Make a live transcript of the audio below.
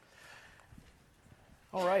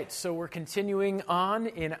All right, so we're continuing on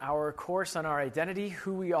in our course on our identity,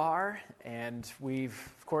 who we are, and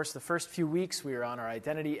of course, the first few weeks we were on our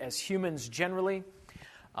identity as humans generally,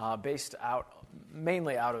 based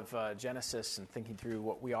mainly out of Genesis and thinking through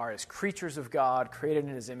what we are as creatures of God, created in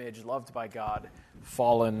His image, loved by God,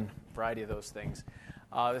 fallen, variety of those things.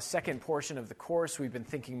 The second portion of the course, we've been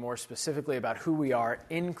thinking more specifically about who we are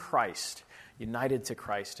in Christ, united to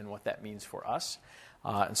Christ, and what that means for us.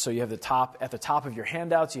 And so you have at the top of your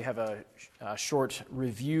handouts, you have a short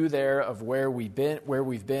review there of where we've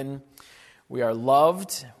been. We are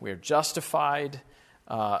loved, we are justified,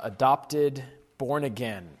 adopted, born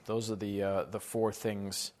again. Those are the four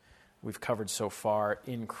things we've covered so far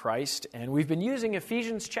in Christ. And we've been using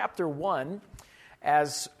Ephesians chapter 1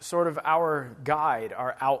 as sort of our guide,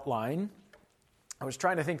 our outline. I was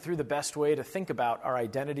trying to think through the best way to think about our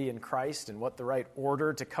identity in Christ and what the right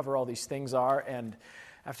order to cover all these things are. And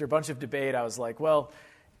after a bunch of debate, I was like, well,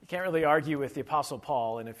 you can't really argue with the Apostle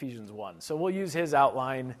Paul in Ephesians 1. So we'll use his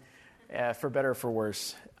outline for better or for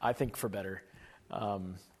worse. I think for better.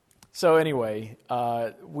 So anyway,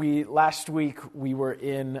 last week we were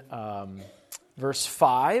in verse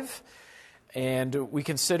 5. And we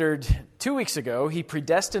considered 2 weeks ago, He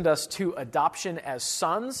predestined us to adoption as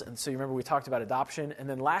sons. And so you remember we talked about adoption. And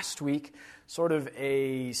then last week, sort of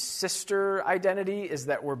a sister identity is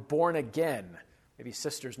that we're born again. Maybe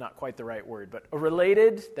sister's not quite the right word, but a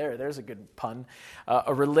related, there's a good pun.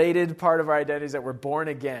 A related part of our identity is that we're born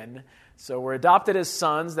again. So we're adopted as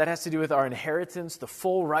sons. That has to do with our inheritance, the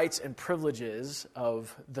full rights and privileges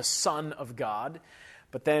of the Son of God.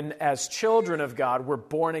 But then as children of God, we're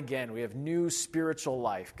born again. We have new spiritual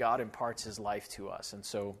life. God imparts His life to us. And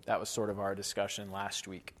so that was sort of our discussion last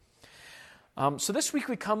week. So this week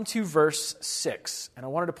we come to verse 6. And I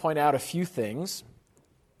wanted to point out a few things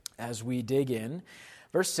as we dig in.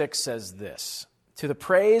 Verse 6 says this: "To the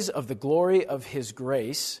praise of the glory of His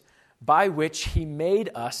grace, by which He made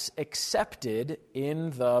us accepted in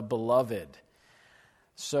the Beloved."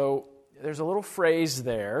 So there's a little phrase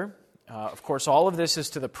there. Of course, all of this is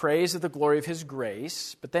to the praise of the glory of His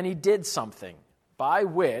grace, but then He did something by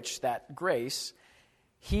which, that grace,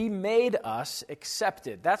 He made us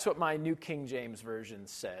accepted. That's what my New King James Version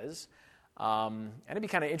says. And it'd be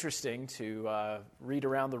kind of interesting to read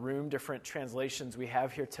around the room different translations we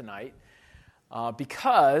have here tonight,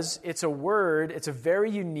 because it's a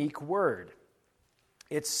very unique word.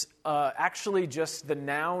 It's actually just the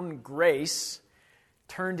noun grace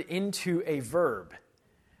turned into a verb.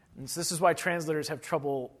 And so this is why translators have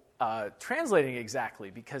trouble translating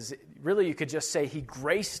exactly, because really you could just say He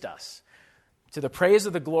graced us. To the praise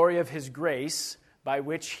of the glory of His grace, by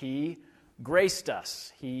which He graced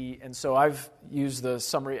us. And so I've used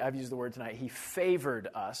the word tonight, He favored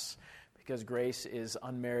us, because grace is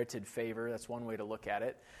unmerited favor. That's one way to look at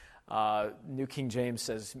it. New King James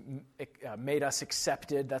says, made us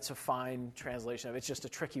accepted. That's a fine translation of it. It's just a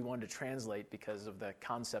tricky one to translate because of the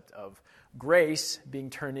concept of grace being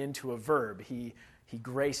turned into a verb. He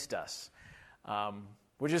graced us,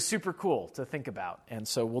 which is super cool to think about. And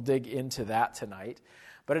so we'll dig into that tonight.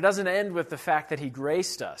 But it doesn't end with the fact that He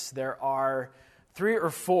graced us. There are 3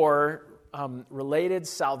 or 4 related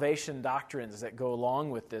salvation doctrines that go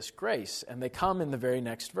along with this grace, and they come in the very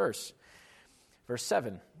next verse. Verse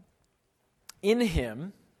 7. "In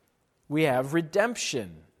Him we have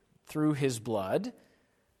redemption through His blood,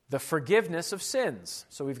 the forgiveness of sins."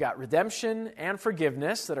 So we've got redemption and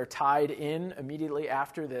forgiveness that are tied in immediately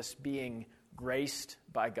after this being graced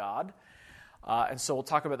by God. And so we'll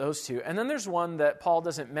talk about those two. And then there's one that Paul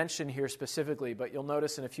doesn't mention here specifically, but you'll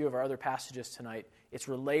notice in a few of our other passages tonight, it's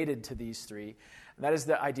related to these 3. And that is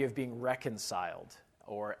the idea of being reconciled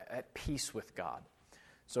or at peace with God.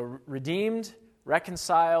 So redeemed,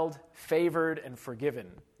 reconciled, favored, and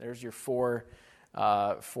forgiven. There's your four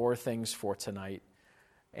things for tonight.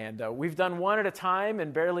 And we've done one at a time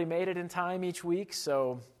and barely made it in time each week,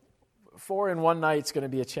 so 4 in one night is going to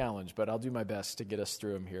be a challenge, but I'll do my best to get us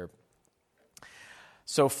through them here.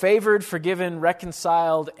 So favored, forgiven,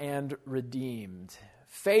 reconciled, and redeemed.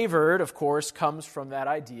 Favored, of course, comes from that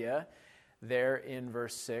idea there in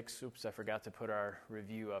verse 6. Oops, I forgot to put our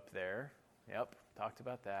review up there. Yep, talked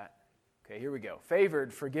about that. Okay, here we go.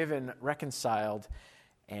 Favored, forgiven, reconciled,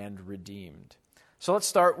 and redeemed. So let's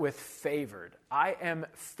start with favored. I am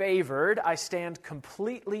favored. I stand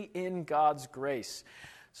completely in God's grace.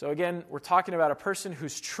 So again, we're talking about a person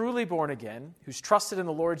who's truly born again, who's trusted in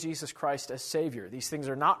the Lord Jesus Christ as Savior. These things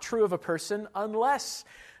are not true of a person unless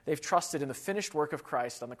they've trusted in the finished work of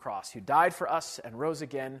Christ on the cross, who died for us and rose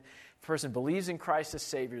again. If a person believes in Christ as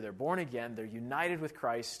Savior, they're born again, they're united with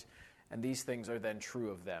Christ, and these things are then true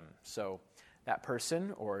of them. So that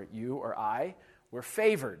person, or you or I, we're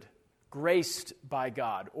favored, graced by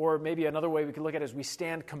God. Or maybe another way we could look at it is we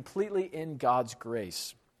stand completely in God's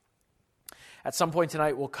grace. At some point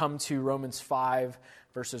tonight, we'll come to Romans 5,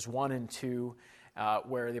 verses 1 and 2,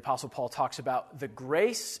 where the Apostle Paul talks about the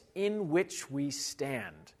grace in which we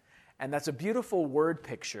stand. And that's a beautiful word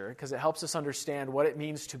picture because it helps us understand what it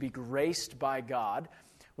means to be graced by God.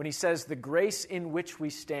 When he says the grace in which we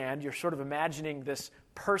stand, you're sort of imagining this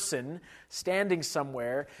person standing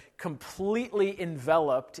somewhere completely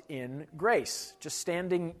enveloped in grace, just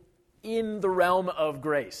standing in the realm of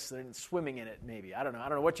grace, and swimming in it maybe. I don't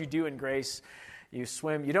know what you do in grace. You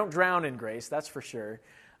swim. You don't drown in grace, that's for sure.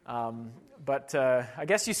 But I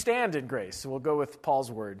guess you stand in grace. We'll go with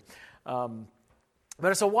Paul's word.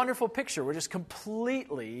 But it's a wonderful picture. We're just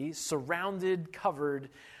completely surrounded, covered,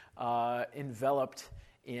 enveloped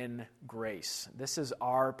in grace. This is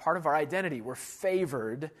part of our identity. We're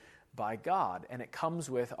favored by God, and it comes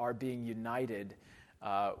with our being united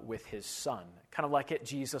with his Son. Kind of like at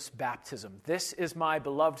Jesus' baptism. This is my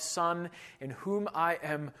beloved Son in whom I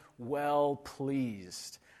am well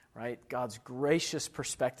pleased. Right? God's gracious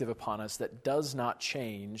perspective upon us that does not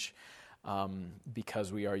change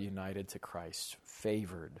because we are united to Christ,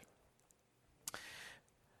 favored.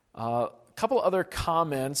 A couple other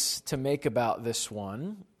comments to make about this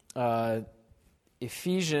one.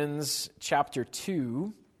 Ephesians chapter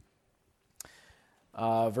 2,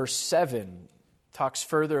 verse 7 talks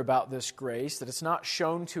further about this grace, that it's not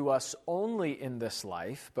shown to us only in this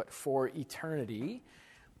life, but for eternity.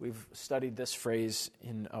 We've studied this phrase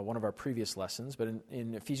in one of our previous lessons, but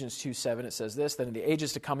in Ephesians 2:7 it says this, that in the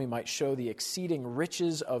ages to come he might show the exceeding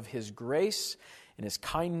riches of his grace and his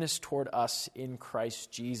kindness toward us in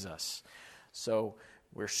Christ Jesus. So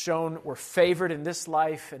we're favored in this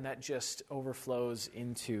life, and that just overflows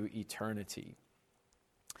into eternity.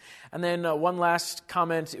 And then one last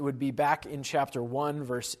comment, it would be back in chapter 1,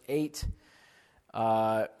 verse 8.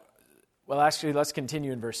 Actually, let's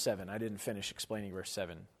continue in verse 7. I didn't finish explaining verse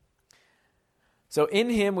 7. So in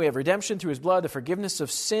him we have redemption through his blood, the forgiveness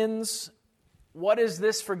of sins. What is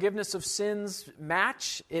this forgiveness of sins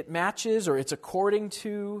match? It matches, or it's according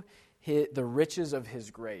to the riches of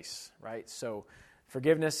his grace, right? So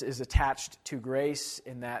forgiveness is attached to grace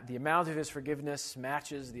in that the amount of his forgiveness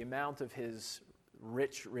matches the amount of his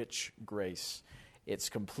rich, rich grace. It's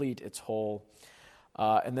complete, it's whole.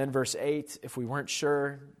 And then verse 8, if we weren't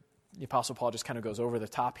sure, the Apostle Paul just kind of goes over the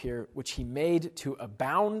top here, which he made to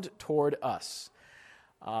abound toward us.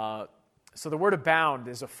 So the word abound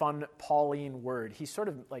is a fun Pauline word. He sort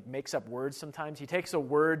of like makes up words sometimes. He takes a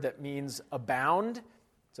word that means abound,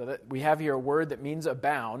 so that we have here a word that means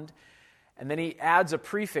abound, and then he adds a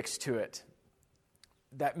prefix to it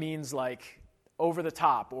that means like over the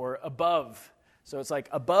top or above. So it's like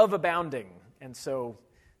above abounding. And so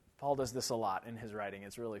Paul does this a lot in his writing.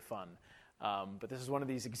 It's really fun. But this is one of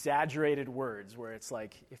these exaggerated words where it's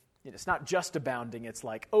like, it's not just abounding, it's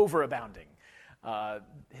like overabounding.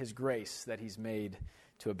 His grace that he's made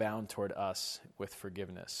to abound toward us with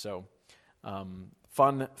forgiveness. So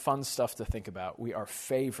fun stuff to think about. We are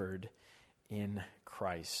favored in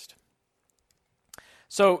Christ.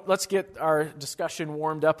 So let's get our discussion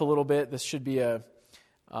warmed up a little bit. This should be a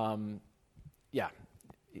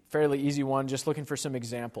fairly easy one, just looking for some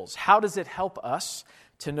examples. How does it help us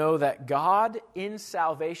to know that God in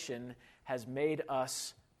salvation has made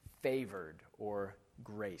us favored or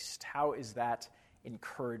graced? How is that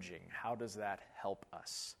encouraging? How does that help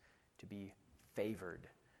us to be favored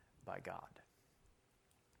by God?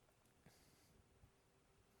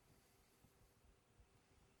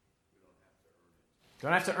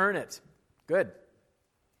 Don't have to earn it. Good.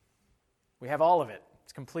 We have all of it.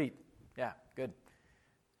 It's complete. Yeah, good.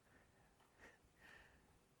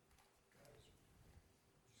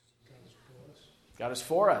 God is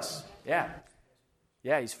for us. Yeah.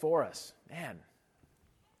 Yeah, he's for us. Man.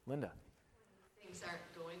 Linda. When things aren't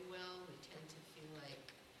going well, we tend to feel like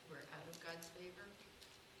we're out of God's favor,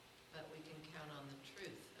 but we can count on the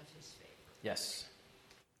truth of his favor. Yes.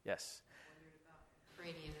 Yes. I wondered about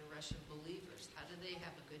Ukrainian and Russian believers. How do they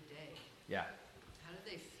have a good day? Yeah. How do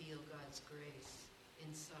they feel God's grace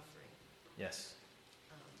in suffering? Yes.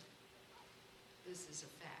 This is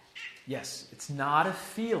a fact. Yes, it's not a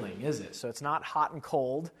feeling, is it? So it's not hot and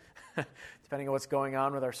cold, depending on what's going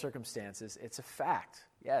on with our circumstances. It's a fact.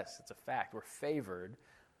 Yes, it's a fact. We're favored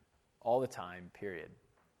all the time, period.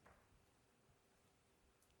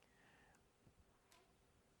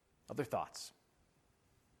 Other thoughts?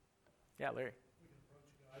 Yeah, Larry. We can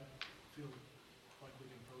approach God, feel like we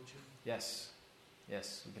can approach him. Yes.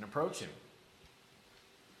 Yes, we can approach him.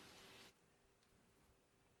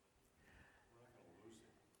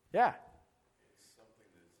 Yeah. It's something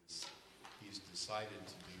that he's decided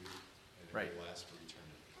to do, and it Right. will last for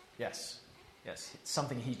eternity. Yes. Yes. It's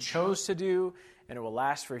something he chose to do, and it will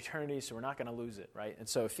last for eternity, so we're not going to lose it, right? And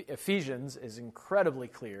so Ephesians is incredibly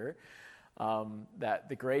clear that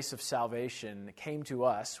the grace of salvation came to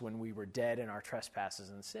us when we were dead in our trespasses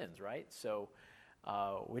and sins, right? So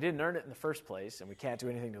we didn't earn it in the first place, and we can't do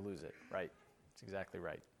anything to lose it, right? That's exactly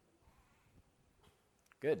right.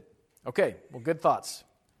 Good. Okay, well, good thoughts.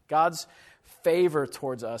 God's favor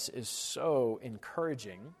towards us is so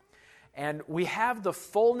encouraging. And we have the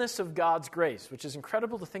fullness of God's grace, which is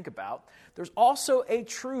incredible to think about. There's also a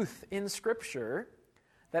truth in Scripture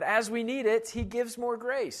that as we need it, he gives more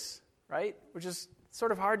grace, right? Which is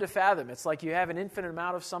sort of hard to fathom. It's like you have an infinite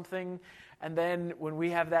amount of something, and then when we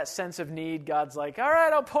have that sense of need, God's like, all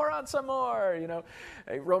right, I'll pour on some more.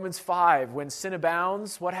 Romans 5, when sin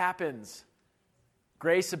abounds, what happens?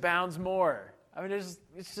 Grace abounds more. I mean,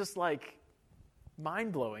 it's just like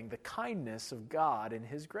mind-blowing, the kindness of God and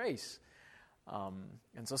his grace.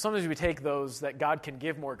 And so sometimes we take those that God can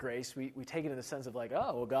give more grace, we take it in the sense of like,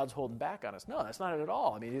 oh, well, God's holding back on us. No, that's not it at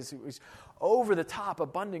all. I mean, it's over-the-top,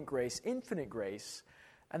 abundant grace, infinite grace,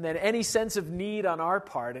 and then any sense of need on our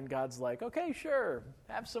part, and God's like, okay, sure,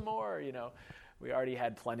 have some more. We already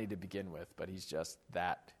had plenty to begin with, but he's just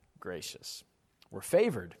that gracious. We're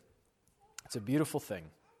favored. It's a beautiful thing.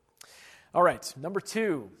 All right, number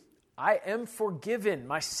 2. I am forgiven.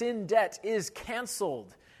 My sin debt is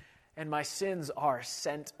canceled, and my sins are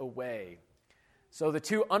sent away. So the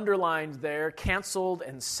 2 underlined there, canceled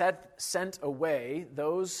and sent away,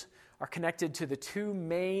 those are connected to the 2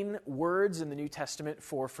 main words in the New Testament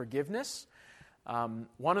for forgiveness.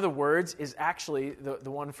 One of the words is actually the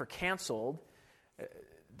one for canceled.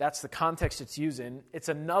 That's the context it's used in. It's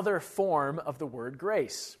another form of the word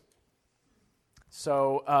grace.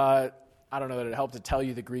 So I don't know that it helped to tell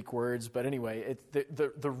you the Greek words, but anyway,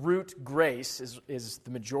 the root grace is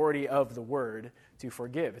the majority of the word to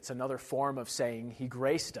forgive. It's another form of saying he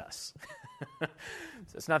graced us. So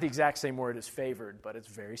it's not the exact same word as favored, but it's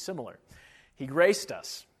very similar. He graced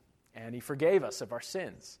us, and he forgave us of our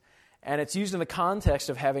sins. And it's used in the context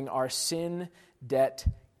of having our sin debt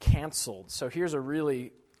canceled. So here's a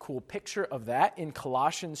really cool picture of that in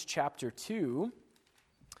Colossians chapter 2.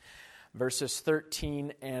 Verses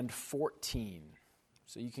 13 and 14.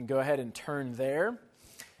 So you can go ahead and turn there.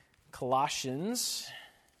 Colossians,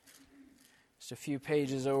 just a few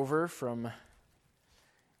pages over from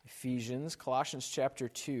Ephesians. Colossians chapter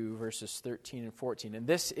 2, verses 13 and 14. And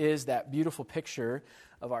this is that beautiful picture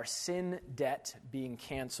of our sin debt being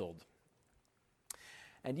canceled.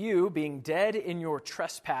 And you, being dead in your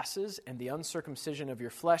trespasses and the uncircumcision of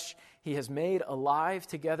your flesh, he has made alive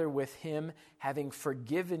together with him, having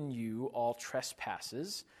forgiven you all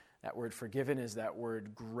trespasses. That word forgiven is that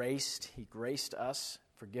word graced. He graced us,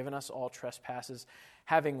 forgiven us all trespasses,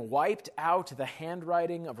 having wiped out the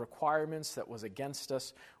handwriting of requirements that was against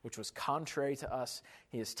us, which was contrary to us.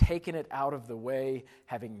 He has taken it out of the way,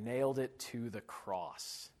 having nailed it to the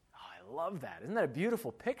cross. I love that. Isn't that a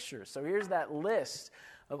beautiful picture? So here's that list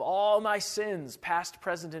of all my sins, past,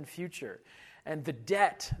 present, and future, and the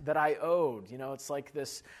debt that I owed. It's like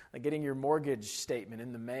this, like getting your mortgage statement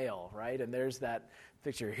in the mail, right? And there's that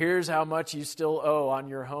picture. Here's how much you still owe on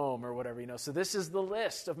your home or whatever, So this is the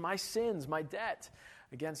list of my sins, my debt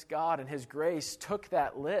against God, and his grace took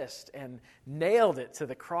that list and nailed it to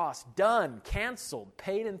the cross. Done, canceled,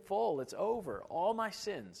 paid in full. It's over. All my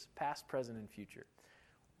sins, past, present, and future.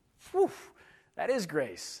 Whew, that is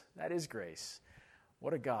grace. That is grace.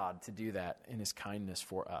 What a God to do that in his kindness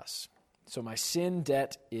for us. So my sin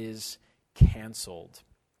debt is canceled.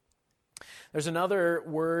 There's another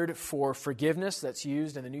word for forgiveness that's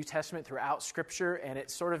used in the New Testament throughout Scripture, and it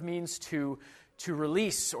sort of means to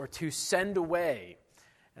release or to send away.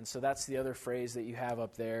 And so that's the other phrase that you have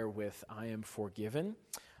up there with I am forgiven.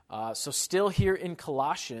 So still here in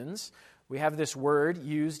Colossians, we have this word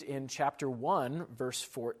used in chapter 1, verse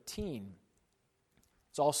 14.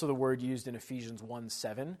 It's also the word used in Ephesians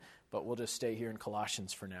 1:7, but we'll just stay here in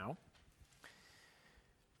Colossians for now.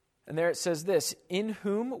 And there it says this, in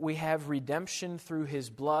whom we have redemption through his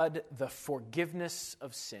blood, the forgiveness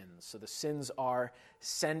of sins. So the sins are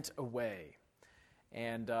sent away.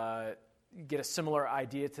 And you get a similar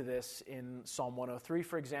idea to this in Psalm 103,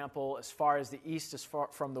 for example. As far as the east is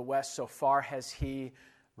from the west, so far has he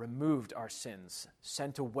removed our sins,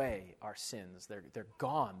 sent away our sins. They're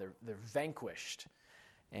gone, they're vanquished.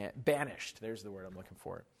 And banished, there's the word I'm looking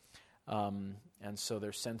for. And so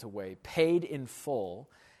they're sent away, paid in full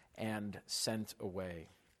and sent away.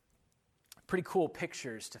 Pretty cool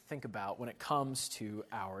pictures to think about when it comes to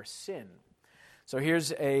our sin. So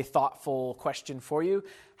here's a thoughtful question for you.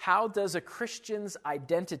 How does a Christian's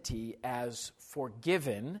identity as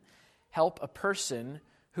forgiven help a person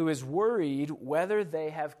who is worried whether they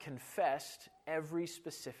have confessed every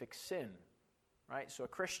specific sin? Right? So a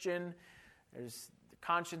Christian, the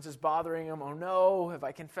conscience is bothering them. Oh no, have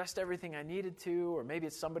I confessed everything I needed to? Or maybe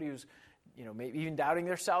it's somebody who's, maybe even doubting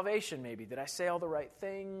their salvation. Maybe, did I say all the right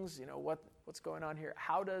things? What's going on here?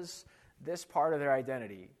 How does this part of their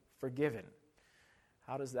identity, forgiven,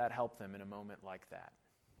 how does that help them in a moment like that?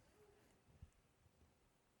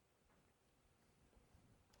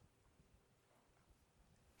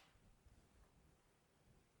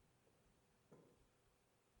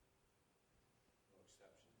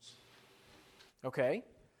 Okay. It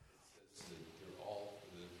says that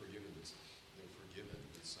they're forgiven. They're forgiven.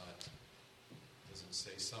 It's not, doesn't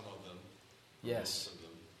say some of them. Yes. Most of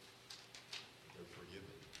them. They're forgiven.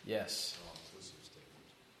 Yes. It's an all-inclusive statement.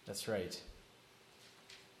 That's right.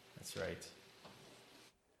 That's right.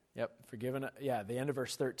 Yep, forgiven. Yeah, the end of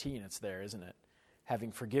verse 13, it's there, isn't it?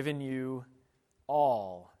 Having forgiven you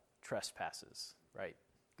all trespasses. Right.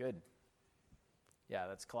 Good. Yeah,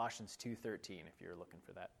 that's Colossians 2:13 if you're looking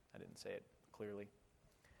for that. I didn't say it clearly.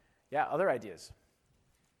 Yeah, other ideas.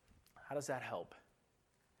 How does that help?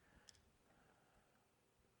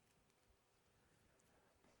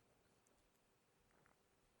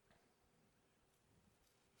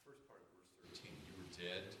 First part of verse 13, you were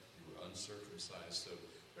dead, you were uncircumcised, so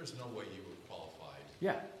there's no way you were qualified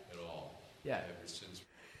at all to have your sins.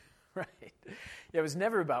 Right. Yeah, it was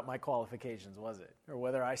never about my qualifications, was it? Or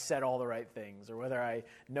whether I said all the right things, or whether I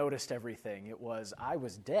noticed everything. It was, I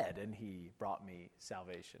was dead, and he brought me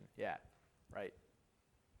salvation. Yeah, right.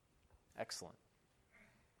 Excellent.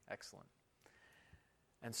 Excellent.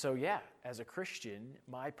 And so, yeah, as a Christian,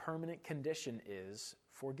 my permanent condition is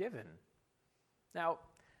forgiven. Now,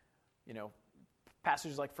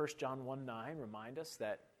 passages like 1 John 1:9 remind us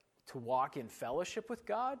that to walk in fellowship with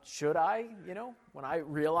God, should I, when I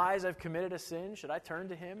realize I've committed a sin, should I turn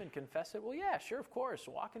to him and confess it? Well, yeah, sure, of course,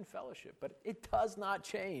 walk in fellowship. But it does not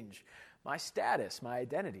change my status, my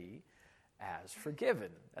identity as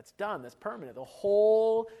forgiven. That's done. That's permanent. The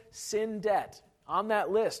whole sin debt on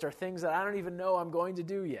that list are things that I don't even know I'm going to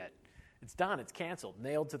do yet. It's done. It's canceled.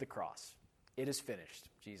 Nailed to the cross. It is finished,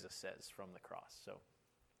 Jesus says from the cross. So,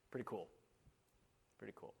 pretty cool.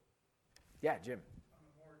 Pretty cool. Yeah, Jim.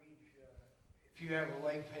 If you have a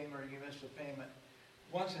late payment or you miss a payment,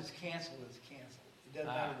 once it's canceled, it's canceled. It doesn't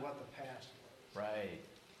matter what the past was.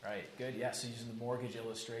 Right. Good. Yeah, so using the mortgage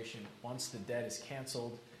illustration, once the debt is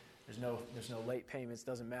canceled, there's no late payments,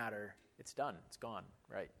 doesn't matter. It's done. It's gone.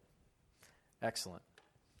 Right. Excellent.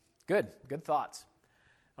 Good thoughts.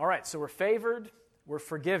 All right, so we're favored, we're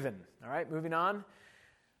forgiven. All right, moving on.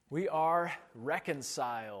 We are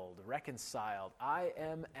reconciled. I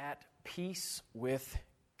am at peace with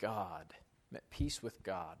God. I'm at peace with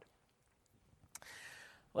God.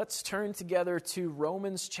 Let's turn together to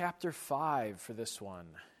Romans chapter 5 for this one.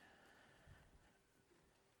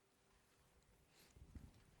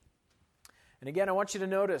 And again, I want you to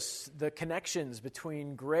notice the connections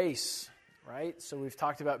between grace, right? So we've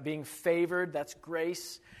talked about being favored, that's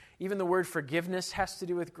grace. Even the word forgiveness has to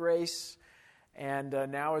do with grace. And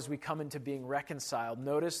now as we come into being reconciled,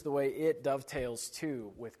 notice the way it dovetails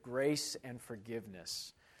too with grace and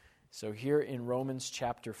forgiveness. So here in Romans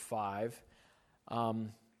chapter 5,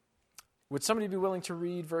 would somebody be willing to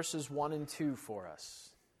read verses 1 and 2 for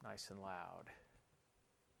us? Nice and loud.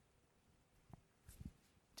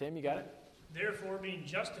 Tim, you got it? Therefore, being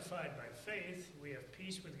justified by faith, we have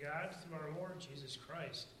peace with God through our Lord Jesus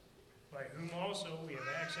Christ, by whom also we have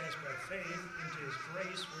access by faith into his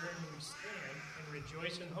grace wherein we stand and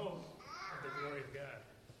rejoice in hope of the glory of God.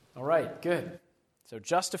 All right, good. So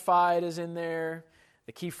justified is in there.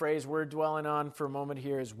 The key phrase we're dwelling on for a moment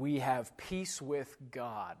here is we have peace with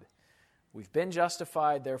God. We've been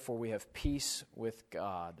justified, therefore we have peace with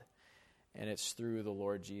God. And it's through the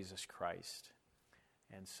Lord Jesus Christ.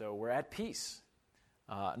 And so we're at peace.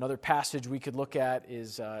 Another passage we could look at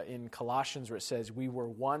is in Colossians where it says, we were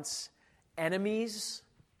once enemies,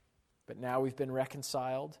 but now we've been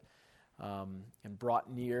reconciled and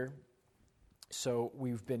brought near. So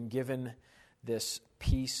we've been given this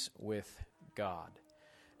peace with God.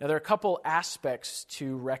 Now there are a couple aspects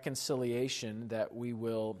to reconciliation that we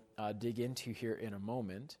will dig into here in a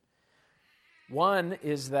moment. One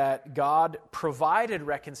is that God provided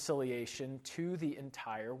reconciliation to the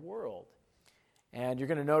entire world. And you're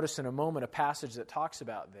going to notice in a moment a passage that talks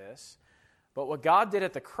about this. But what God did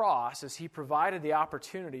at the cross is he provided the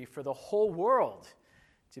opportunity for the whole world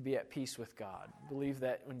to be at peace with God. Believe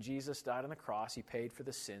that when Jesus died on the cross, he paid for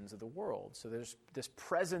the sins of the world. So there's this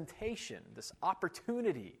presentation, this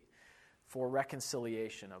opportunity for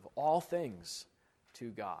reconciliation of all things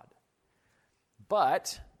to God.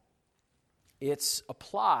 But it's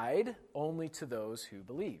applied only to those who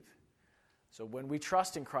believe. So when we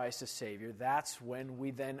trust in Christ as Savior, that's when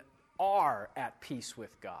we then are at peace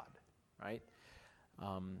with God, right?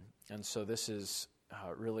 And so this is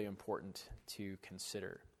really important to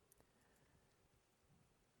consider.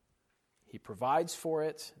 He provides for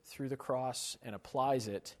it through the cross and applies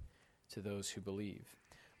it to those who believe.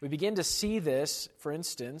 We begin to see this, for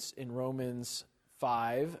instance, in Romans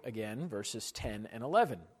 5, again, verses 10 and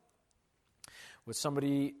 11. Would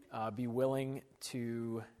somebody be willing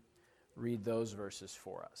to read those verses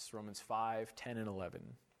for us? Romans 5, 10 and 11.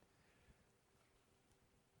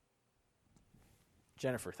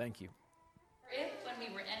 Jennifer, thank you. For if, when we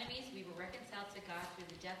were enemies, we were reconciled to God through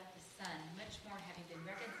the death of His Son, much more, having been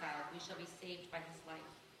reconciled, we shall be saved by His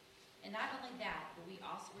life. And not only that, but we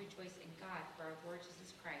also rejoice in God for our Lord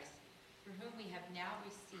Jesus Christ, through whom we have now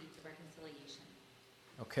received the reconciliation.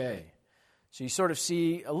 Okay. So you sort of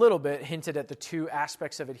see a little bit hinted at the two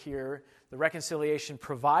aspects of it here. The reconciliation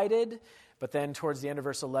provided, but then towards the end of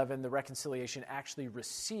verse 11, the reconciliation actually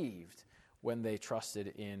received when they trusted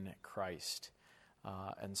in Christ.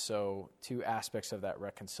 And so two aspects of that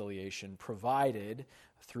reconciliation provided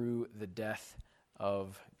through the death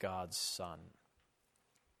of God's Son.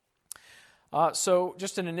 So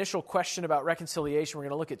just an initial question about reconciliation. We're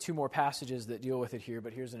going to look at two more passages that deal with it here,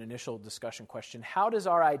 but here's an initial discussion question. How does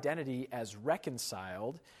our identity as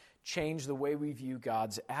reconciled change the way we view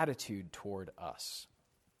God's attitude toward us?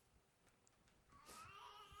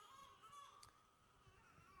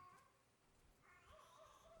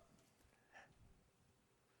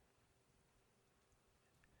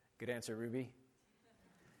 Good answer, Ruby.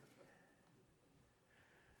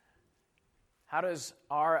 How does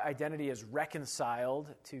our identity as reconciled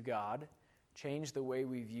to God change the way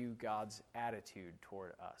we view God's attitude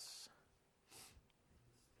toward us?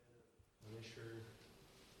 Punisher,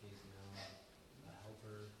 he's now a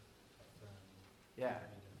helper, a friend. Yeah.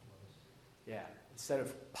 Yeah. Instead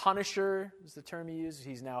of punisher, is the term he uses,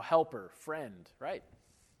 he's now helper, friend. Right.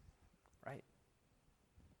 Right.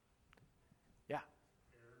 Yeah.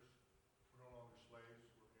 Heirs. We're no longer slaves,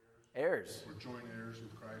 we're heirs. Heirs. We're joint heirs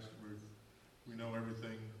with Christ. We know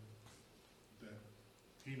everything that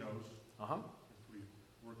he knows. Uh-huh. If we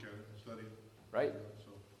work at it and study it. Right.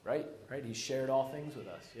 So. Right. He shared all things with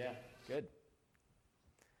us. Yeah. Good.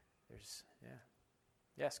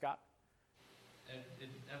 Yeah, Scott. And it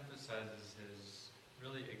emphasizes his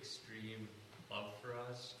really extreme love for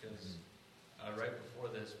us, because right before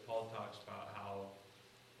this, Paul talks about how,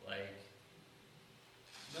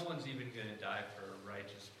 no one's even going to die for a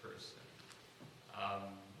righteous person,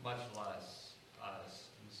 much less us.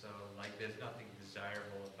 And so, there's nothing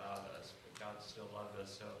desirable about us, but God still loved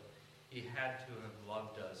us. So he had to have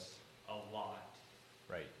loved us a lot,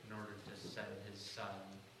 right, in order to send his Son.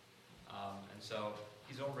 And so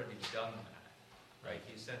he's already done that. Right.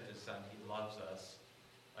 He sent his Son. He loves us.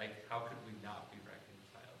 How could we not be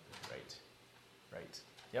reconciled? Right.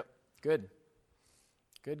 Yep. Good.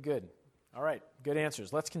 All right. Good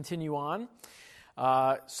answers. Let's continue on.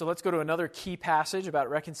 So let's go to another key passage about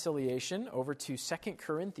reconciliation, over to 2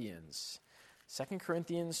 Corinthians. 2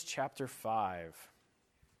 Corinthians chapter 5.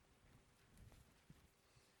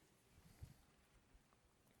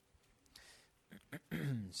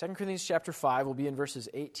 2 Corinthians chapter 5 will be in verses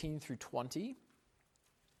 18 through 20.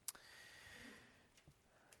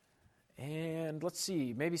 And let's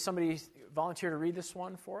see, maybe somebody volunteer to read this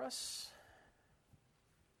one for us?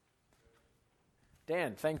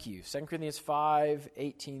 Dan, thank you. 2 Corinthians 5,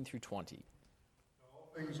 18 through 20. All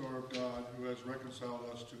things are of God, who has reconciled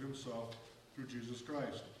us to himself through Jesus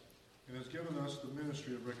Christ, and has given us the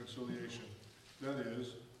ministry of reconciliation. That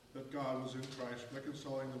is, that God was in Christ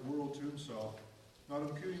reconciling the world to himself, not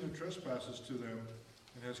imputing their trespasses to them,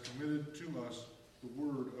 and has committed to us the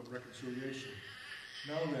word of reconciliation.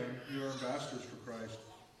 Now then, we are ambassadors for Christ.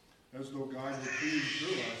 As though God were pleased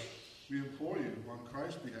through us, we implore you, on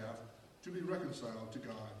Christ's behalf, to be reconciled to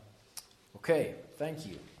God. Okay, thank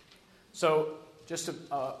you. So, just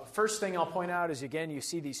first thing I'll point out is, again, you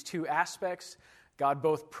see these two aspects. God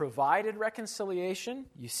both provided reconciliation.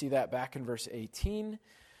 You see that back in verse 18,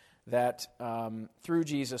 that through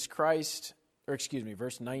Jesus Christ,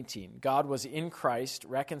 verse 19, God was in Christ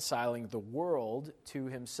reconciling the world to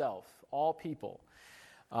himself, all people.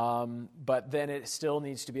 But then it still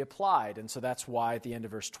needs to be applied. And so that's why at the end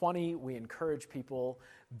of verse 20, we encourage people,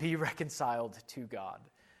 be reconciled to God.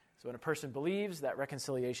 So when a person believes, that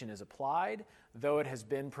reconciliation is applied, though it has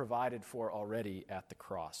been provided for already at the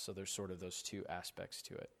cross. So there's sort of those two aspects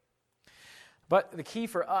to it. But the key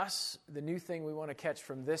for us, the new thing we want to catch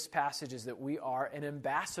from this passage is that we are an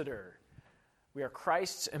ambassador. We are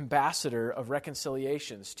Christ's ambassador of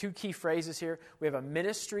reconciliations. Two key phrases here. We have a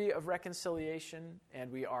ministry of reconciliation,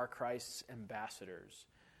 and we are Christ's ambassadors.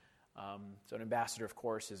 So an ambassador, of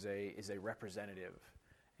course, is a representative.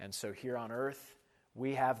 And so here on earth,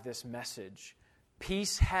 we have this message.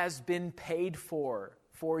 Peace has been paid for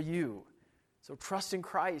you. So trust in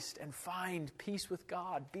Christ and find peace with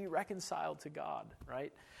God. Be reconciled to God,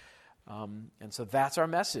 right? And so that's our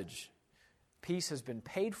message. Peace has been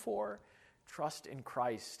paid for. Trust in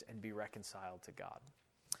Christ and be reconciled to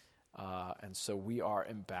God. And so we are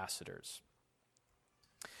ambassadors.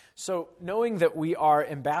 So knowing that we are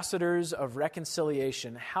ambassadors of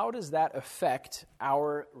reconciliation, how does that affect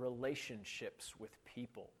our relationships with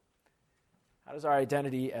people? How does our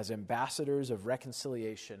identity as ambassadors of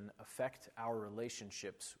reconciliation affect our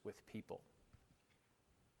relationships with people?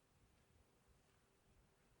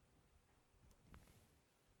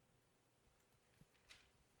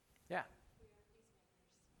 Yeah.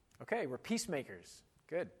 Okay, we're peacemakers.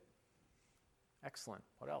 Good. Excellent.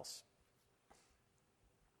 What else?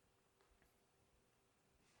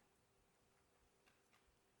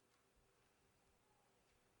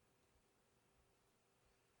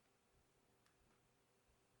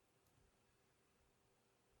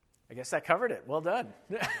 I guess that covered it. Well done.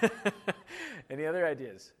 Any other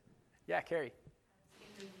ideas? Yeah, Carrie.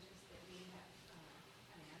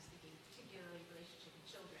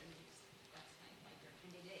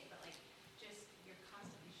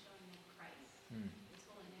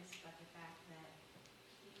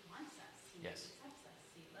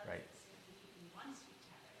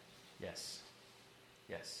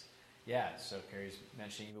 Yes. Yeah, so Carrie's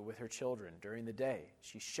mentioning even with her children during the day,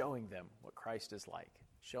 she's showing them what Christ is like,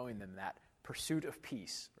 showing them that pursuit of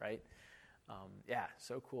peace, right?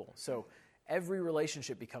 So cool. So every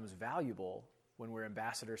relationship becomes valuable when we're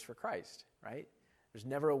ambassadors for Christ, right? There's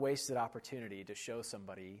never a wasted opportunity to show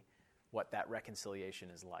somebody what that reconciliation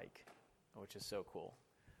is like, which is so cool.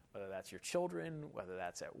 Whether that's your children, whether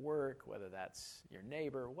that's at work, whether that's your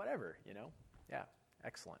neighbor, whatever, Yeah,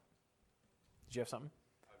 excellent. Did you have something?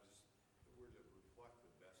 We're to reflect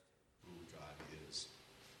the best who God is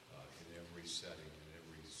in every setting, in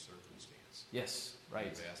every circumstance. Yes,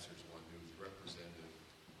 right. The ambassador is one who's representative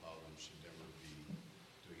of and should never be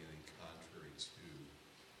doing anything contrary to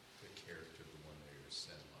the character of the one they are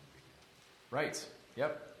sent on behalf. Right,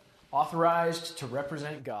 yep. Authorized to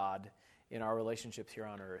represent God in our relationships here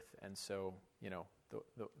on earth. And so,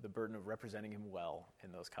 the burden of representing him well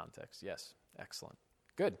in those contexts. Yes, excellent.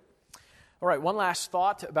 Good. All right, one last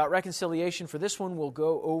thought about reconciliation. For this one, we'll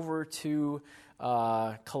go over to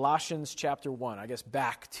Colossians chapter 1. I guess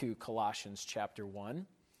back to Colossians chapter 1.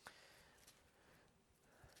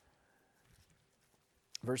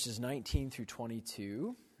 Verses 19 through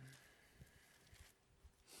 22.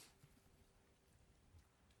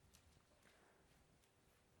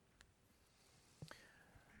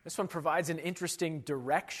 This one provides an interesting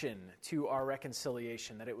direction to our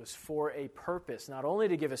reconciliation, that it was for a purpose, not only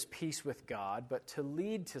to give us peace with God, but to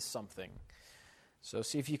lead to something. So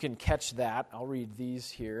see if you can catch that. I'll read these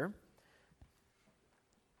here.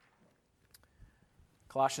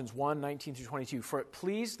 Colossians 1, 19 through 22. For it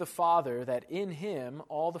pleased the Father that in him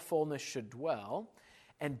all the fullness should dwell,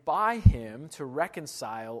 and by him to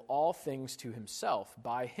reconcile all things to himself,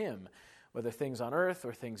 by him, whether things on earth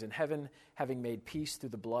or things in heaven, having made peace through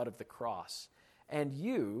the blood of the cross. And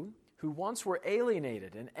you, who once were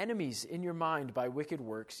alienated and enemies in your mind by wicked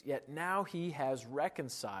works, yet now he has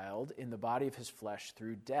reconciled in the body of his flesh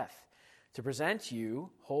through death, to present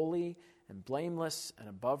you holy and blameless and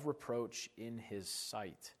above reproach in his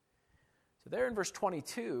sight. So there in verse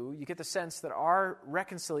 22, you get the sense that our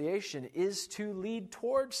reconciliation is to lead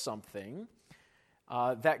towards something,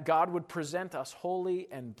 that God would present us holy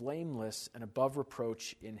and blameless and above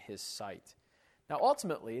reproach in his sight. Now,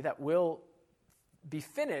 ultimately, that will be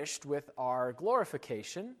finished with our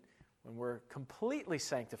glorification when we're completely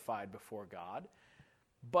sanctified before God,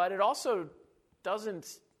 but it also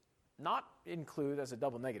doesn't not include as a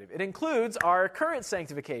double negative. It includes our current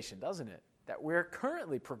sanctification, doesn't it? That we're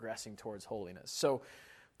currently progressing towards holiness. So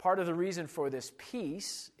part of the reason for this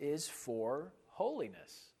peace is for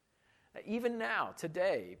holiness. Even now,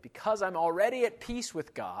 today, because I'm already at peace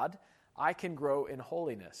with God, I can grow in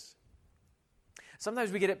holiness.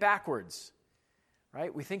 Sometimes we get it backwards,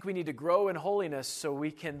 right? We think we need to grow in holiness so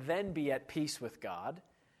we can then be at peace with God.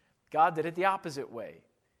 God did it the opposite way.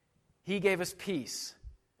 He gave us peace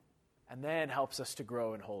and then helps us to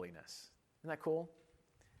grow in holiness. Isn't that cool?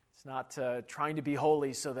 It's not trying to be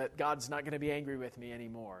holy so that God's not going to be angry with me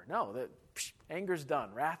anymore. No, anger's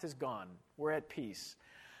done. Wrath is gone. We're at peace.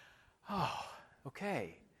 Oh,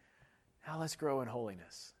 okay. Now let's grow in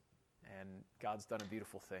holiness. And God's done a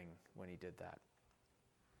beautiful thing when he did that.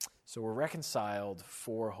 So we're reconciled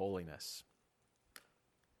for holiness.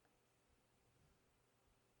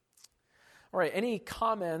 All right, any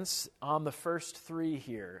comments on the first three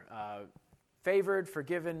here? Favored,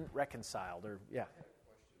 forgiven, reconciled, or yeah.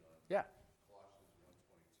 Yeah. Colossians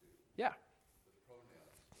 1:22. Yeah. The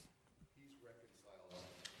pronouns. He's reconciled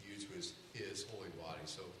you to his holy body.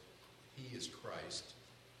 So he is Christ,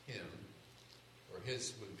 him, or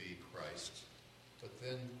his would be Christ. But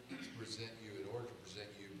then to present you, in order to present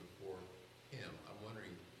you before him, I'm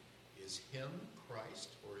wondering, is him Christ,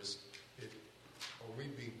 or are we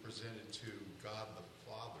being presented to God the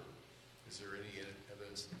Father? Is there any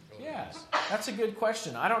evidence in the pronouns? Yeah, that's a good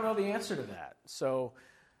question. I don't know the answer to that. So,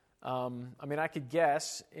 I could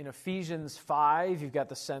guess in Ephesians 5, you've got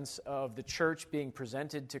the sense of the church being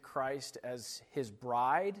presented to Christ as his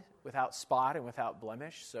bride without spot and without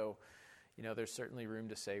blemish. So, there's certainly room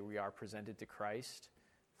to say we are presented to Christ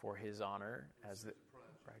for his honor as the bride.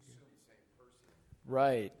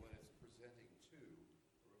 Right. When it's presenting to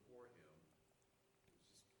or before him, it's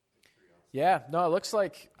just curiosity. Yeah, no, it looks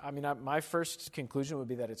like, my first conclusion would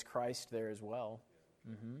be that it's Christ there as well.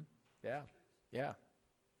 Mm-hmm. Yeah.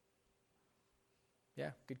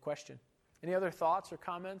 Yeah, good question. Any other thoughts or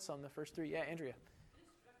comments on the first three? Yeah, Andrea. It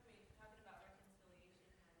just struck me talking about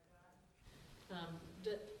reconciliation.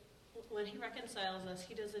 When he reconciles us,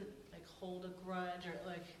 he doesn't hold a grudge or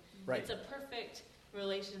Right. It's a perfect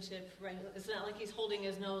relationship, right? It's not like he's holding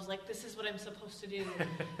his nose like this is what I'm supposed to do.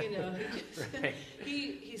 Right.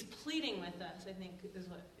 He's pleading with us, I think is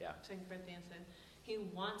what 2 Corinthians said. He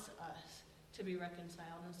wants us to be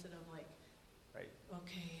reconciled instead of right.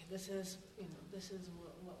 Okay, this is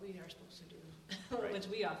what we are supposed to do, Right. which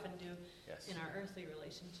we often do Yes. in our earthly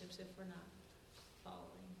relationships if we're not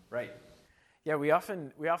following. Right. Yeah, we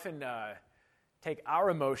often take our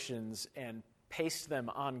emotions and paste them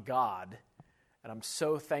on God, and I'm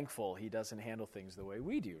so thankful he doesn't handle things the way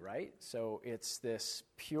we do, right? So it's this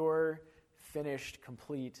pure, finished,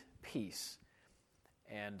 complete peace,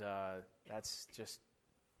 and that's just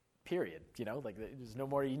period. There's no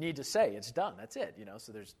more you need to say. It's done. That's it.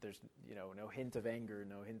 So there's no hint of anger,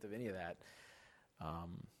 no hint of any of that.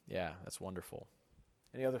 Yeah, that's wonderful.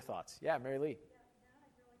 Any other thoughts? Yeah, Mary Lee.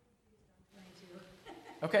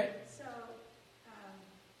 Okay. So,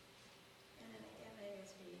 in an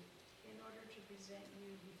NASB, in order to present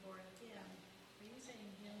you before him, are you saying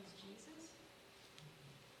him is Jesus?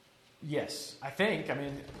 Yes, I think.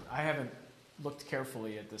 I haven't looked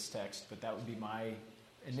carefully at this text, but that would be my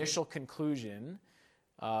initial conclusion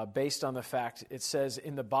based on the fact it says,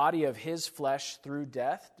 in the body of his flesh through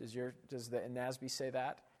death. Does the NASB say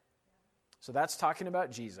that? So that's talking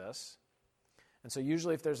about Jesus. And so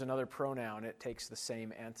usually if there's another pronoun, it takes the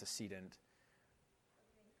same antecedent.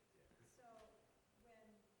 So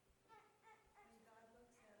when God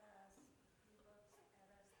looks at us, he looks at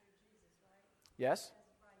us through Jesus, right? Yes?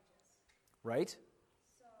 As righteous. Right?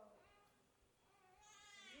 So to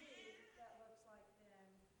me, that looks like then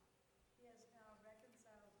he has now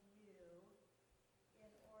reconciled you in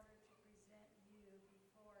order to present you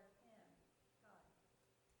before him, God.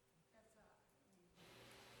 That's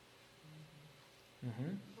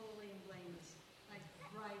Mm-hmm. holy and blameless, like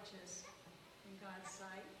righteous in God's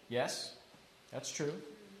sight. Yes, that's true.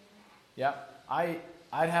 Yeah, I'd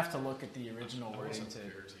have to look at the original I wording wasn't to.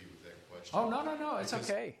 fair to you with that question. Oh no, it's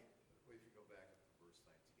Because okay. If you go back to verse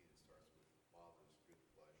 19, it starts with the Father's good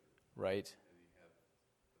pleasure. Right. And you have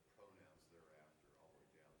the pronouns thereafter all the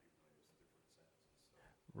way down, even though it's different sentences. So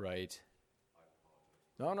Right. I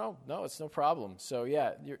apologize. No, it's no problem. So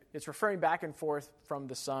yeah, it's referring back and forth from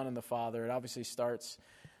the Son and the Father. It obviously starts.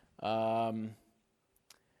 The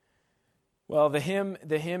hymn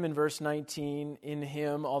in verse 19, in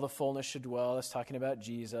him all the fullness should dwell, that's talking about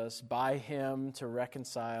Jesus. By him to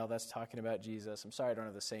reconcile, that's talking about Jesus. I'm sorry I don't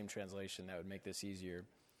have the same translation. That would make this easier.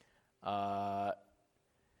 Let's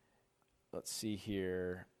see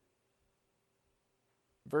here.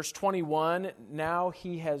 Verse 21, now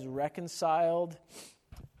he has reconciled.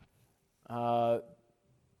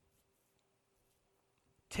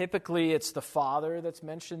 Typically, it's the Father that's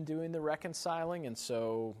mentioned doing the reconciling, and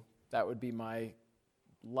so that would be my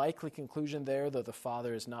likely conclusion there, though the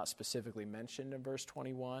Father is not specifically mentioned in verse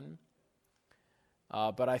 21.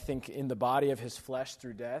 But I think in the body of his flesh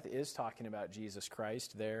through death is talking about Jesus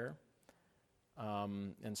Christ there.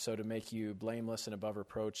 And so to make you blameless and above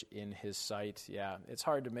reproach in his sight, yeah, it's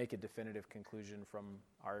hard to make a definitive conclusion from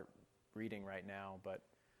our reading right now, but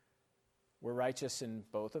we're righteous in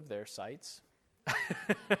both of their sights.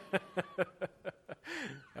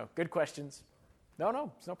 No, good questions.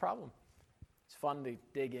 No, it's no problem. It's fun to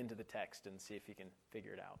dig into the text and see if you can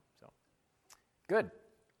figure it out. So, good.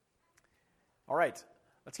 All right,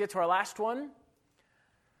 let's get to our last one.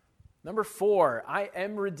 Number 4, I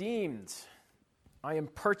am redeemed. I am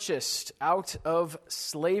purchased out of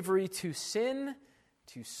slavery to sin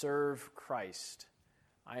to serve Christ.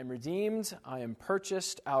 I am redeemed. I am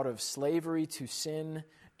purchased out of slavery to sin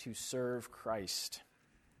to serve Christ.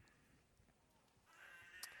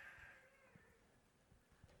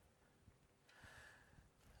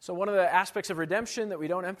 So one of the aspects of redemption that we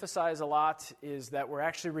don't emphasize a lot is that we're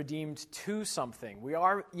actually redeemed to something. We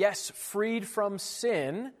are, yes, freed from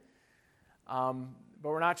sin, but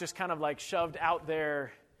we're not just kind of like shoved out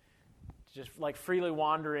there, just like freely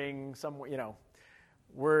wandering somewhere,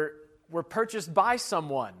 We're purchased by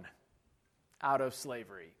someone out of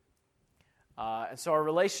slavery. And so our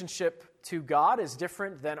relationship to God is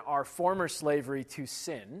different than our former slavery to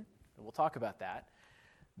sin. And we'll talk about that.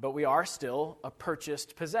 But we are still a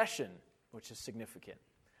purchased possession, which is significant.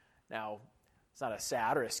 Now, it's not a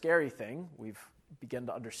sad or a scary thing. We've begun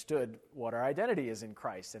to understood what our identity is in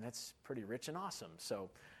Christ, and it's pretty rich and awesome. So,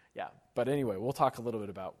 yeah. But anyway, we'll talk a little bit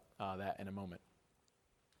about that in a moment.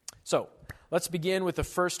 So, let's begin with the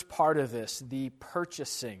first part of this, the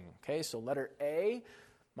purchasing. Okay, so letter A,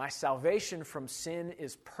 my salvation from sin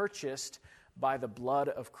is purchased by the blood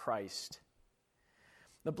of Christ.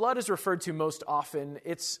 The blood is referred to most often.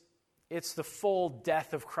 It's the full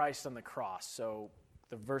death of Christ on the cross. So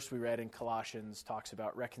the verse we read in Colossians talks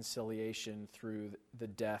about reconciliation through the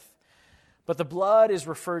death. But the blood is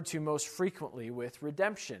referred to most frequently with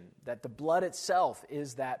redemption, that the blood itself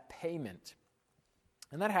is that payment.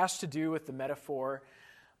 And that has to do with the metaphor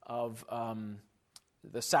of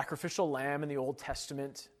the sacrificial lamb in the Old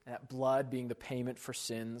Testament, that blood being the payment for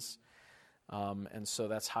sins. And so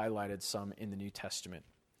that's highlighted some in the New Testament.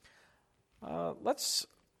 Let's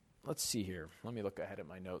see here. Let me look ahead at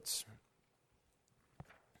my notes.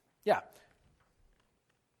 Yeah.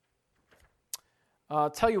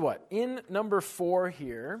 Tell you what, in number 4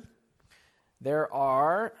 here, there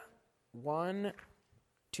are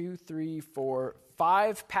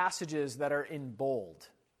 5 passages that are in bold.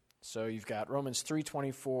 So you've got Romans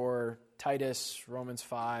 3:24, Titus, Romans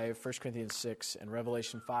 5, 1 Corinthians 6, and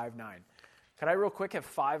Revelation 5:9. Could I real quick have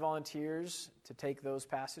 5 volunteers to take those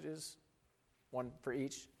passages? 1 for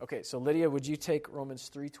each. Okay, so Lydia, would you take Romans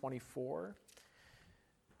 3:24?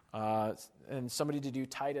 And somebody to do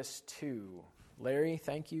Titus 2. Larry,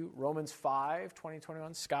 thank you. Romans 5,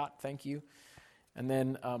 20-21. Scott, thank you. And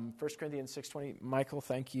then 1 Corinthians 6:20. Michael,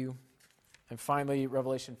 thank you. And finally,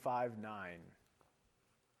 Revelation 5:9.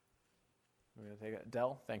 We're going to take it.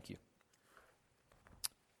 Dell, thank you.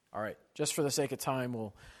 All right, just for the sake of time,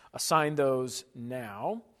 we'll assign those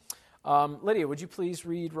now. Lydia, would you please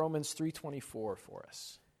read Romans 3:24 for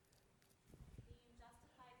us? Being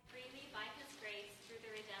justified freely by his grace through the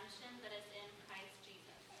redemption that is in Christ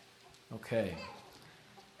Jesus. Okay.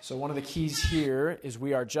 So one of the keys here is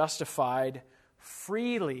we are justified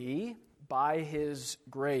freely by his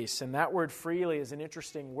grace. And that word freely is an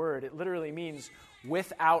interesting word. It literally means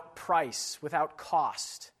without price, without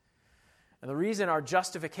cost. And the reason our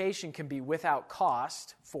justification can be without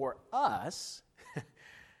cost for us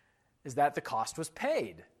is that the cost was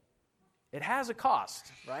paid. It has a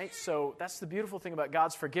cost, right? So that's the beautiful thing about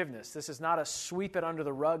God's forgiveness. This is not a sweep it under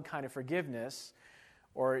the rug kind of forgiveness,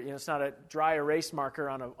 or it's not a dry erase marker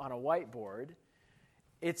on a whiteboard.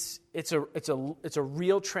 It's a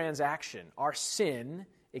real transaction. Our sin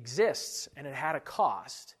exists, and it had a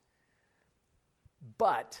cost,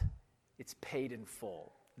 but it's paid in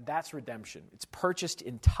full. That's redemption. It's purchased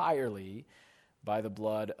entirely by the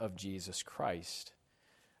blood of Jesus Christ,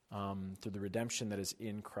 through the redemption that is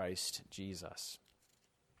in Christ Jesus.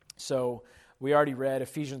 So we already read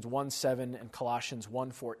Ephesians 1:7 and Colossians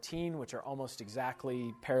 1:14, which are almost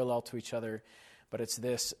exactly parallel to each other, but it's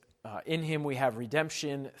this: in him we have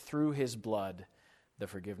redemption through his blood, the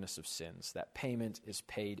forgiveness of sins. That payment is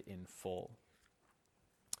paid in full.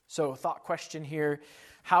 So, thought question here: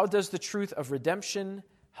 how does the truth of redemption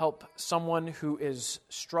help someone who is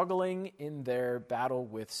struggling in their battle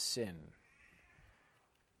with sin?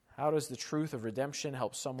 How does the truth of redemption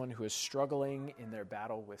help someone who is struggling in their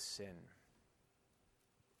battle with sin?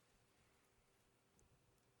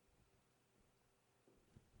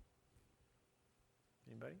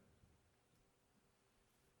 Anybody?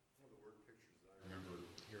 One of the word pictures that I remember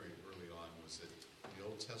hearing early on was that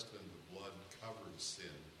Testament, the blood covered sin,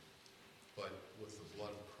 but with the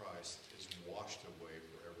blood of Christ is washed away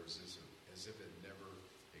forever as if it never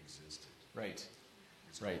existed. Right.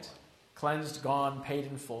 It's Right. gone. Cleansed, gone, paid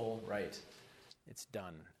in full. Right. It's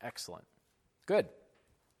done. Excellent. Good.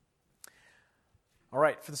 All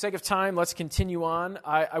right. For the sake of time, let's continue on.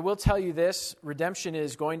 I will tell you this. Redemption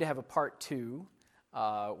is going to have a part 2.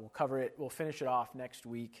 We'll cover it. We'll finish it off next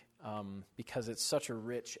week because it's such a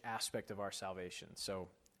rich aspect of our salvation. So,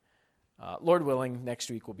 Lord willing, next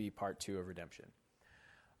week will be part 2 of redemption.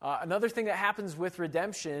 Another thing that happens with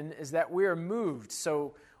redemption is that we are moved.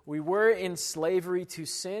 So we were in slavery to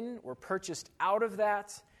sin. We're purchased out of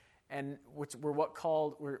that, and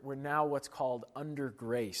we're now what's called under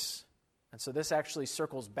grace. And so this actually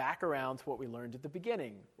circles back around to what we learned at the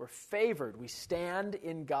beginning. We're favored. We stand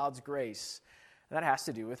in God's grace. And that has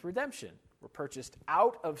to do with redemption. We're purchased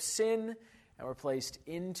out of sin, and we're placed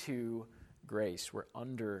into grace. We're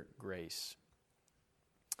under grace.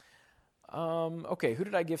 Okay, who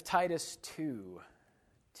did I give Titus to?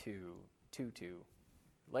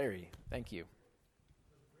 Larry, thank you.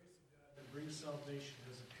 The grace of God that brings salvation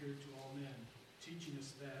has appeared to all men, teaching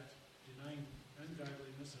us that, denying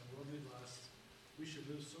ungodliness and worldly lusts, we should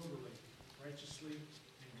live soberly, righteously,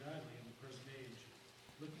 and godly in the present age,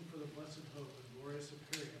 looking for the blessed hope and glorious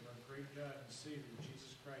appearing of our great God and Savior,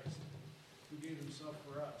 Jesus Christ, who gave himself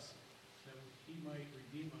for us, that he might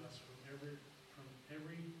redeem us from every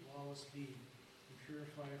lawless deed and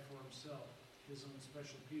purify for himself his own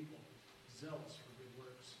special people, zealous for good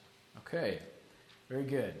works. Okay, very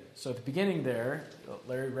good. So at the beginning there,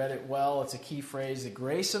 Larry read it well. It's a key phrase. The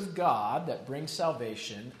grace of God that brings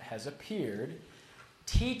salvation has appeared,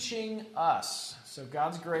 teaching us. So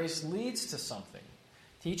God's grace leads to something.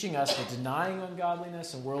 Teaching us that denying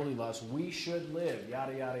ungodliness and worldly lust, we should live,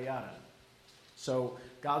 yada, yada, yada. So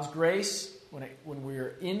God's grace, when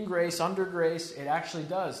we're in grace, under grace, it actually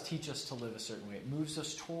does teach us to live a certain way. It moves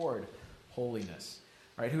us toward holiness.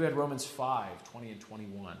 All right, who had Romans 5, 20 and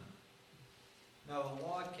 21? Now the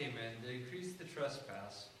law came in to increase the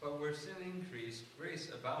trespass, but where sin increased, grace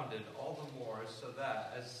abounded all the more, so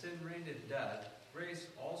that, as sin reigned in death, grace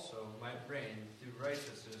also might reign through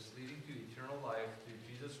righteousness, leading to eternal life through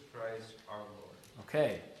Jesus Christ our Lord.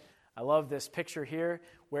 Okay, I love this picture here.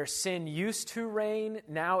 Where sin used to reign,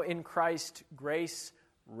 now in Christ, grace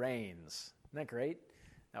reigns. Isn't that great?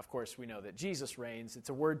 Now, of course, we know that Jesus reigns. It's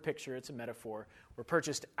a word picture. It's a metaphor. We're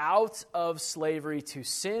purchased out of slavery to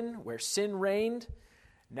sin, where sin reigned.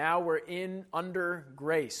 Now we're under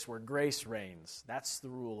grace, where grace reigns. That's the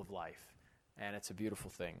rule of life, and it's a beautiful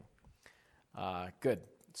thing. Good.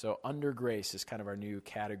 So under grace is kind of our new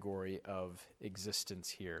category of existence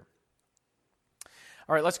here.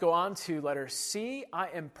 All right, let's go on to letter C. I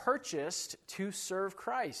am purchased to serve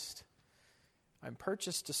Christ. I'm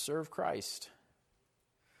purchased to serve Christ.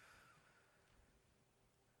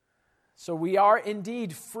 So we are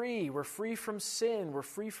indeed free. We're free from sin. We're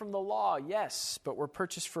free from the law, yes, but we're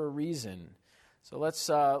purchased for a reason. So let's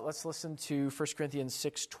listen to 1 Corinthians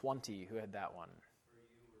 6:20. Who had that one?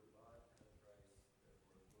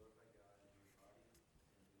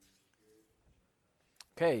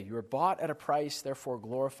 Okay, you are bought at a price, therefore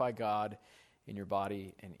glorify God in your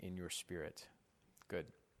body and in your spirit. Good.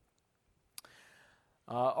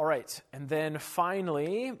 All right, and then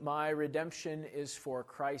finally, my redemption is for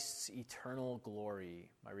Christ's eternal glory.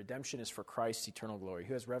 My redemption is for Christ's eternal glory.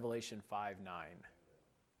 Who has Revelation 5:9? And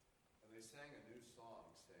they sang a new song,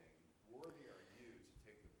 saying, "Worthy are you to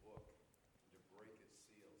take the book and to break its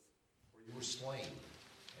seals, for you were slain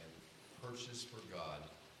and purchased for God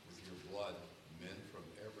with your blood men from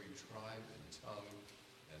every tribe and tongue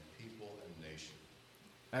and people and nation."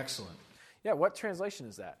 Excellent. Yeah, what translation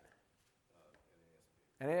is that?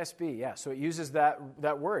 NASB, yeah. So it uses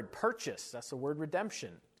that word, purchase. That's the word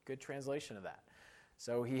redemption. Good translation of that.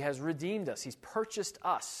 So he has redeemed us. He's purchased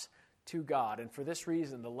us to God. And for this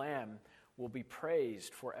reason, the Lamb will be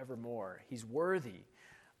praised forevermore. He's worthy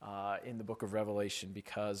in the book of Revelation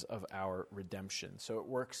because of our redemption. So it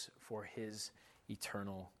works for his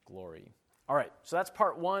eternal glory. All right, so that's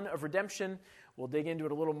part 1 of redemption. We'll dig into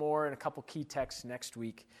it a little more in a couple key texts next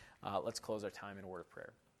week. Let's close our time in a word of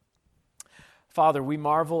prayer. Father, we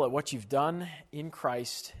marvel at what you've done in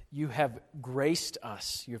Christ. You have graced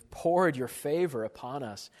us. You have poured your favor upon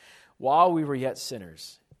us while we were yet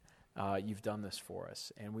sinners. You've done this for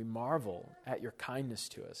us, and we marvel at your kindness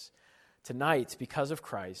to us. Tonight, because of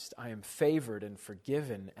Christ, I am favored and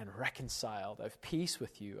forgiven and reconciled. I have peace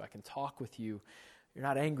with you. I can talk with you. You're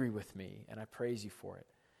not angry with me, and I praise you for it.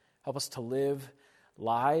 Help us to live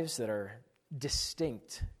lives that are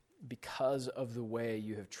distinct because of the way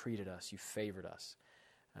you have treated us, you favored us.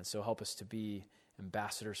 And so help us to be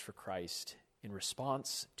ambassadors for Christ in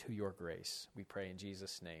response to your grace. We pray in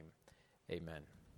Jesus' name. Amen.